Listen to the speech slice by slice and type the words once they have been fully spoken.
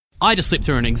I just slipped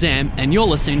through an exam, and you're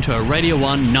listening to a Radio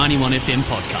 1 91 FM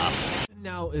podcast.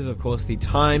 Now is, of course, the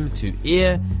time to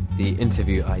air the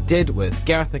interview I did with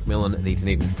Gareth McMillan, the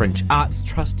Dunedin Fringe Arts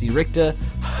Trust Director.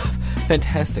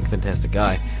 Fantastic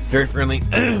guy. Very friendly.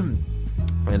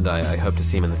 And I hope to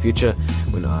see him in the future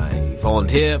when I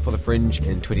volunteer for the Fringe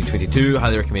in 2022.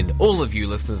 Highly recommend all of you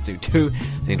listeners do too.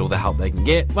 They need all the help they can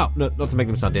get. Well, not to make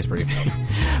them sound desperate,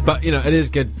 but it is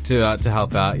good to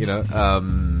help out.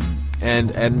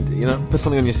 And put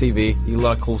something on your CV. You get a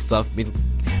lot of cool stuff. Meet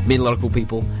a lot of cool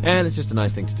people, and it's just a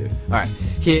nice thing to do. All right,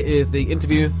 here is the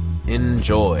interview.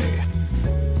 Enjoy.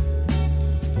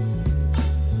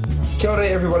 Kia ora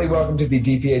everybody, welcome to the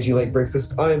DPAG Late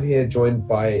Breakfast. I am here joined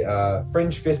by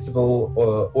Fringe Festival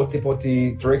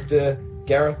Otepoti Director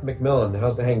Gareth McMillan.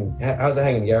 How's it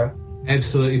hanging, Gareth?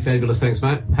 Absolutely fabulous, thanks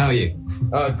mate. How are you?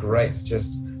 Great,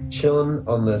 just chilling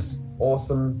on this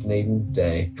awesome Dunedin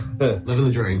day. Living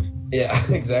the dream. Yeah,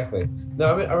 exactly.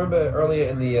 Now, I remember earlier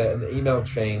in the email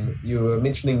chain, you were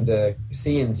mentioning the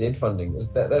CNZ funding.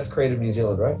 That's Creative New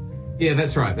Zealand, right? Yeah,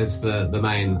 that's right. That's the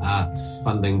main arts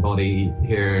funding body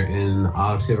here in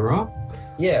Aotearoa.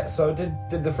 Yeah, so did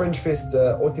the Fringe Fest,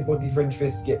 Otepoti Fringe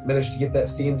Fest, manage to get that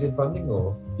CNZ funding,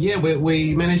 or? Yeah,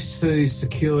 we managed to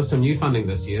secure some new funding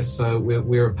this year, so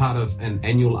we're a part of an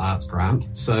annual arts grant,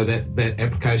 so that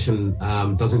application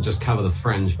doesn't just cover the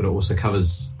Fringe, but it also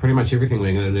covers pretty much everything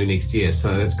we're going to do next year,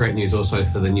 so that's great news also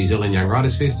for the New Zealand Young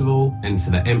Writers Festival, and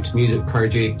for the Amped Music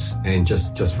Project, and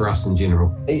just for us in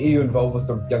general. Are you involved with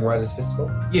the Young Writers Festival?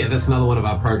 Yeah, that's another one of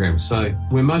our programs. So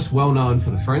we're most well known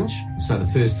for the Fringe, so the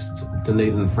first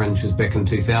Dunedin Fringe was back in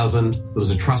 2000. There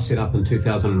was a trust set up in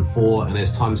 2004, and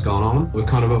as time's gone on, we've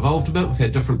kind of evolved a bit. We've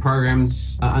had different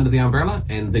programs under the umbrella,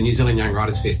 and the New Zealand Young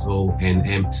Writers Festival and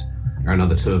Amped are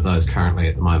another two of those currently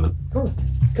at the moment. Cool.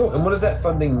 And what does that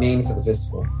funding mean for the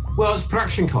festival? Well, it's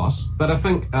production costs, but I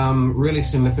think really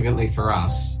significantly for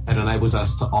us, it enables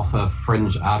us to offer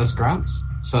Fringe artist grants.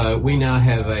 So we now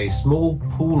have a small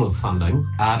pool of funding,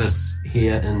 artists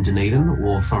here in Dunedin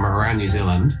or from around New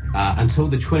Zealand, until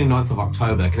the 29th of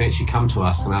October can actually come to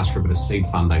us and ask for a bit of seed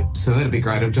funding. So that'd be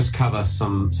great. It'll just cover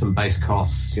some base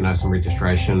costs, some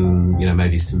registration,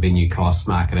 maybe some venue costs,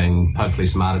 marketing, hopefully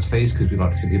some artist fees, because we'd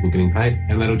like to see people getting paid.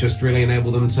 And that'll just really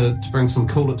enable them to bring some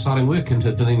cool, exciting work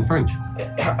into Dunedin Fringe.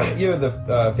 You're the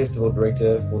festival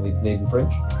director for the Dunedin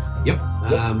Fringe? Yep.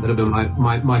 That'll be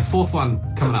my fourth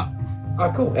one coming up.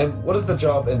 Oh, cool. And what does the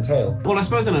job entail? Well, I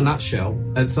suppose in a nutshell,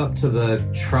 it's up to the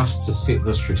trust to set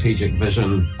the strategic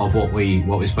vision of what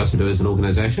we're supposed to do as an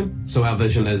organisation. So our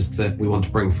vision is that we want to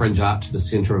bring Fringe art to the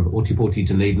centre of Otepoti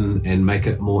Dunedin and make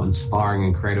it a more inspiring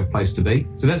and creative place to be.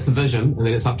 So that's the vision, and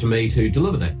then it's up to me to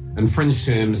deliver that. In Fringe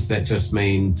terms, that just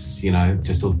means,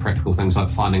 just all the practical things like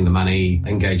finding the money,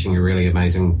 engaging a really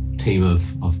amazing team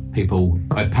of people,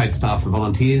 both paid staff and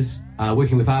volunteers,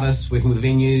 working with artists, working with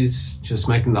venues, just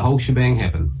making the whole shebang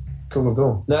happen.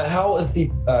 Cool. Now, how is the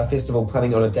festival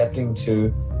planning on adapting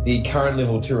to the current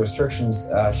level 2 restrictions,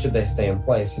 should they stay in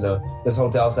place? This whole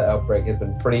Delta outbreak has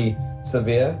been pretty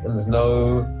severe, and there's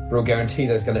no real guarantee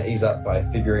that it's going to ease up by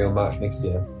February or March next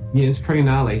year. Yeah, it's pretty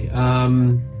gnarly.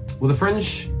 Well, the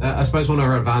Fringe, I suppose one of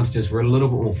our advantages, we're a little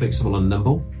bit more flexible and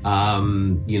nimble. A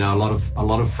lot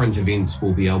of Fringe events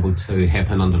will be able to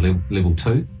happen under level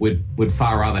 2. We'd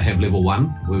far rather have level 1,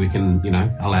 where we can,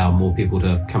 allow more people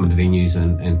to come into venues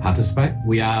and participate.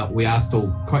 We are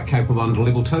still quite capable under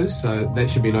level 2, so that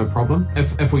should be no problem.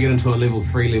 If we get into a level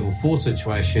 3, level 4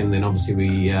 situation, then obviously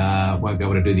we won't be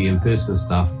able to do the in-person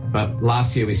stuff. But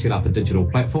last year we set up a digital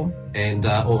platform, and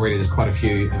already there's quite a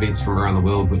few events from around the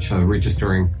world which are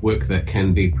registering work that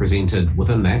can be presented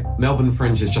within that. Melbourne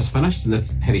Fringe has just finished, and they've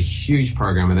had a huge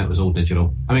program, and that was all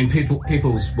digital. I mean,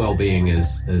 people's well-being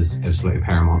is absolutely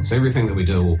paramount. So everything that we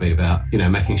do will be about,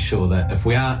 making sure that if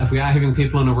we are having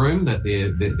people in a room, that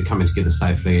they're coming together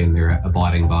safely and they're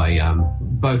abiding by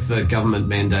both the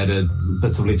government-mandated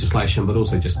bits of legislation, but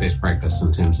also just best practice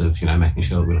in terms of, making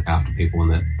sure that we look after people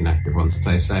and that, everyone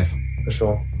stays safe. For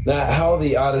sure. Now, how are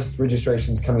the artist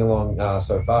registrations coming along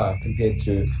so far compared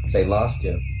to, say, last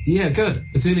year? Yeah, good.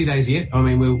 It's early days yet. I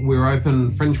mean, we're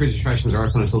open. Fringe registrations are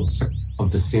open until the 6th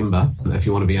of December if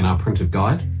you want to be in our printed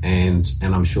guide, and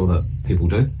I'm sure that people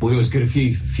do. We always get a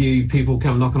few people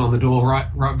come knocking on the door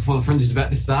right before the Fringe is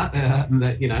about to start.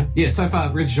 So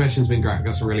far registration's been great. We've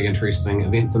got some really interesting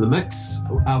events in the mix.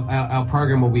 Our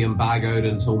program will be embargoed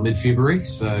until mid-February,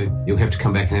 so you'll have to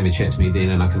come back and have a chat to me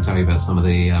then, and I can tell you about some of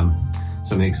the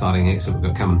exciting acts that we've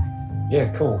got coming. Yeah,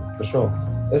 cool, for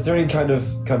sure. Is there any kind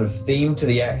of theme to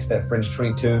the acts that Fringe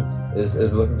 22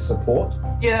 is looking to support?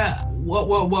 Yeah,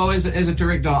 Well, as a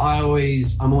director,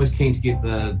 I'm always keen to get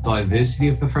the diversity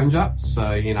of the fringe up. So,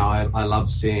 I love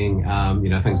seeing,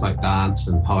 things like dance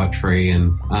and poetry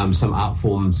and some art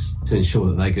forms to ensure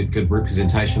that they get good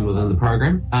representation within the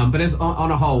program. But as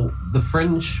on a whole, the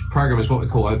fringe program is what we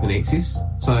call open access.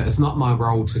 So it's not my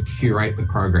role to curate the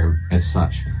program as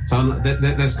such. So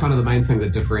that's kind of the main thing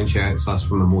that differentiates us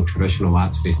from a more traditional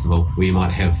arts festival, where you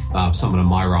might have someone in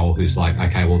my role who's like,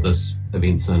 okay, well, this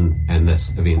event's in and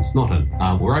this event's not in.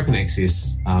 We're open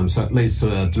access, so it leads to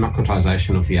a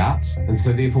democratisation of the arts. And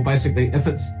so therefore, basically, if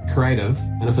it's creative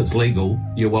and if it's legal,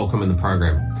 you're welcome in the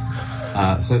program.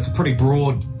 So it's a pretty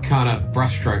broad kind of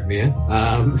brushstroke there.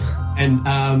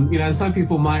 And some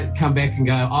people might come back and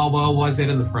go, oh, well, why is that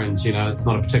in the fringe? It's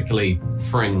not a particularly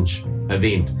fringe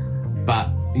event. But,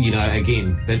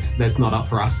 again, that's not up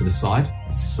for us to decide.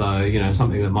 So,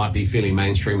 something that might be fairly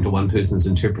mainstream to one person's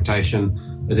interpretation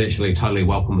is actually totally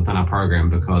welcome within our program,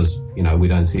 because, we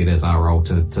don't see it as our role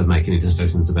to make any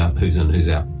decisions about who's in, who's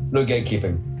out. No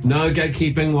gatekeeping. No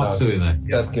gatekeeping whatsoever.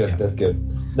 No. That's good. Yeah. That's good.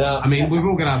 Now, we've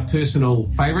all got our personal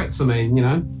favourites.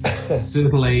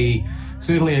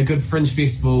 Certainly a good fringe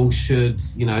festival should,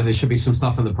 there should be some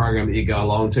stuff in the program that you go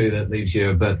along to that leaves you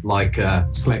a bit like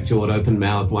slack-jawed,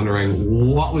 open-mouthed, wondering,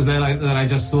 what was that I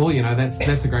just saw? That's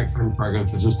a great fringe program.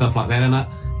 There's some stuff like that in it.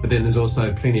 But then there's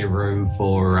also plenty of room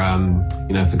for,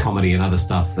 for comedy and other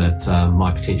stuff that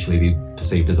might potentially be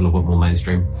perceived as a little bit more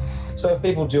mainstream. So if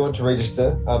people do want to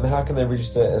register, how can they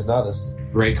register as an artist?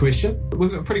 Great question.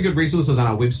 We've got pretty good resources on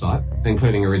our website,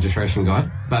 including a registration guide.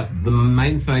 But the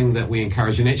main thing that we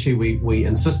encourage, and actually we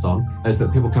insist on, is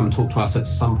that people come and talk to us at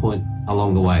some point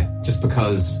along the way. Just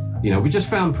because, we just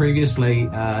found previously,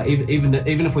 even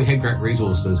if we had great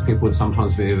resources, people would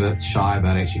sometimes be a bit shy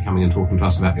about actually coming and talking to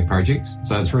us about their projects.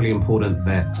 So it's really important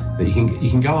that you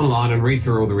can go online and read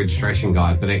through all the registration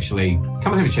guide, but actually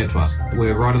come and have a chat to us.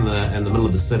 We're right in the middle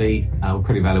of the city. We're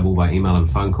pretty available by email and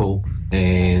phone call.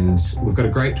 And we've got a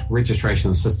great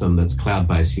registration system that's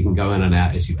cloud-based. You can go in and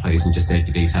out as you please and just add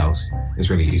your details. It's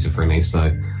really user-friendly.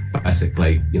 So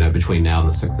basically, between now and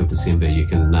the 6th of December, you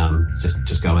can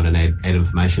just go in and add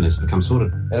information as it becomes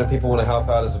sorted. And if people want to help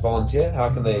out as a volunteer, how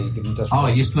can they get in touch with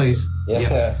you? Yes, please. Yeah.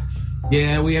 Yep.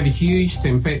 Yeah, we have a huge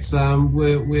team. In fact,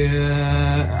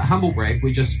 we're humble brag.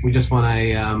 We just won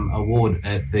a award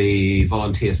at the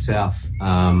Volunteer South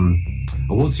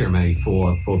award ceremony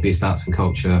for Best Arts and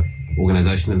Culture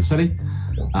organisation in the city.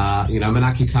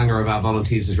 Manaakitanga of our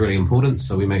volunteers is really important,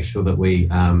 so we make sure that we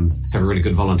have a really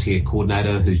good volunteer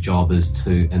coordinator whose job is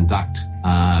to induct,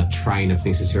 train if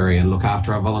necessary, and look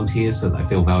after our volunteers so that they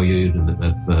feel valued and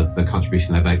that the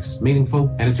contribution they make is meaningful.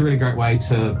 And it's a really great way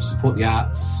to support the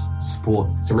arts, support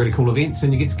some really cool events,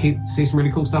 and you get to see some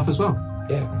really cool stuff as well.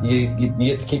 Yeah, you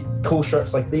get to keep cool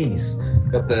shirts like these.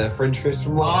 Got the Fringe Fest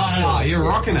from Oh, you're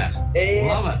rocking it. Yeah.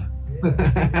 Love it.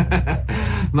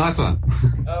 Nice one.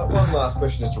 One last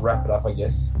question just to wrap it up, I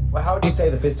guess. Well, how would you say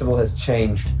the festival has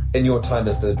changed in your time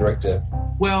as the director?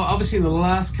 Well, obviously in the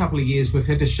last couple of years we've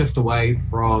had to shift away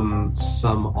from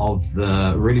some of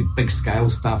the really big scale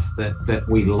stuff that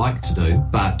we like to do,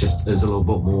 but just is a little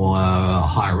bit more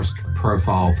high risk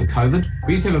profile for COVID.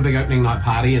 We used to have a big opening night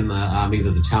party in the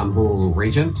either the town hall or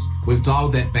Regent. We've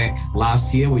dialed that back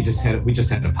last year. We just had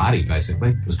a party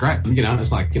basically. It was great.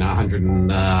 It's like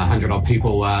 100 odd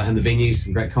people in the venue,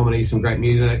 some great comedy, some great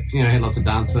music. Had lots of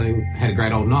dancing, had a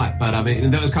great old night. But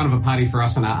that was kind of a party for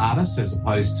us and our artists, as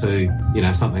opposed to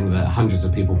something that hundreds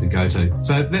of people could go to.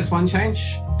 So that's one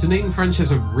change. Dunedin Fringe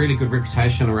has a really good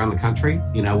reputation around the country.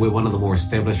 We're one of the more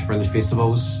established fringe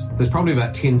festivals. There's probably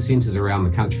about 10 centres around the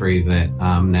country that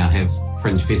now have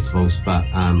fringe festivals, but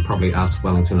probably us,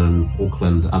 Wellington and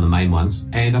Auckland are the main ones.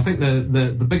 And I think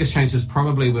the biggest change is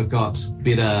probably we've got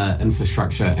better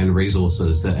infrastructure and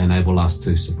resources that enable us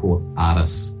to support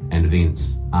artists and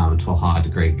events to a higher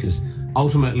degree, because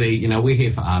ultimately, we're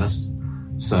here for artists.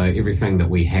 So everything that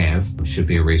we have should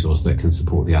be a resource that can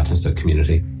support the artistic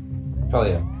community. Hell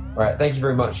yeah. All right, thank you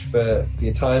very much for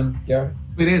your time, Gareth.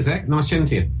 It is, Zach. Nice chatting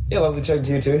to you. Yeah, lovely chatting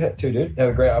to you too, dude. Have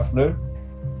a great afternoon.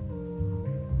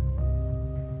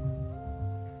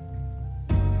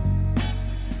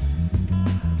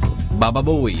 Baba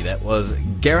Boy, that was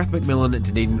Gareth McMillan,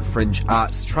 Dunedin Fringe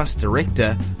Arts Trust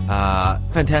Director.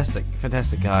 Fantastic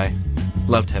guy.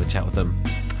 Love to have a chat with him.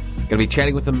 Going to be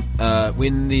chatting with him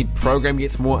when the program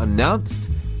gets more announced,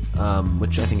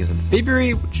 which I think is in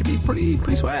February, which should be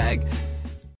pretty swag.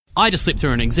 I just slipped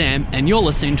through an exam, and you're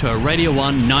listening to a Radio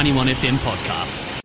 1 91 FM podcast.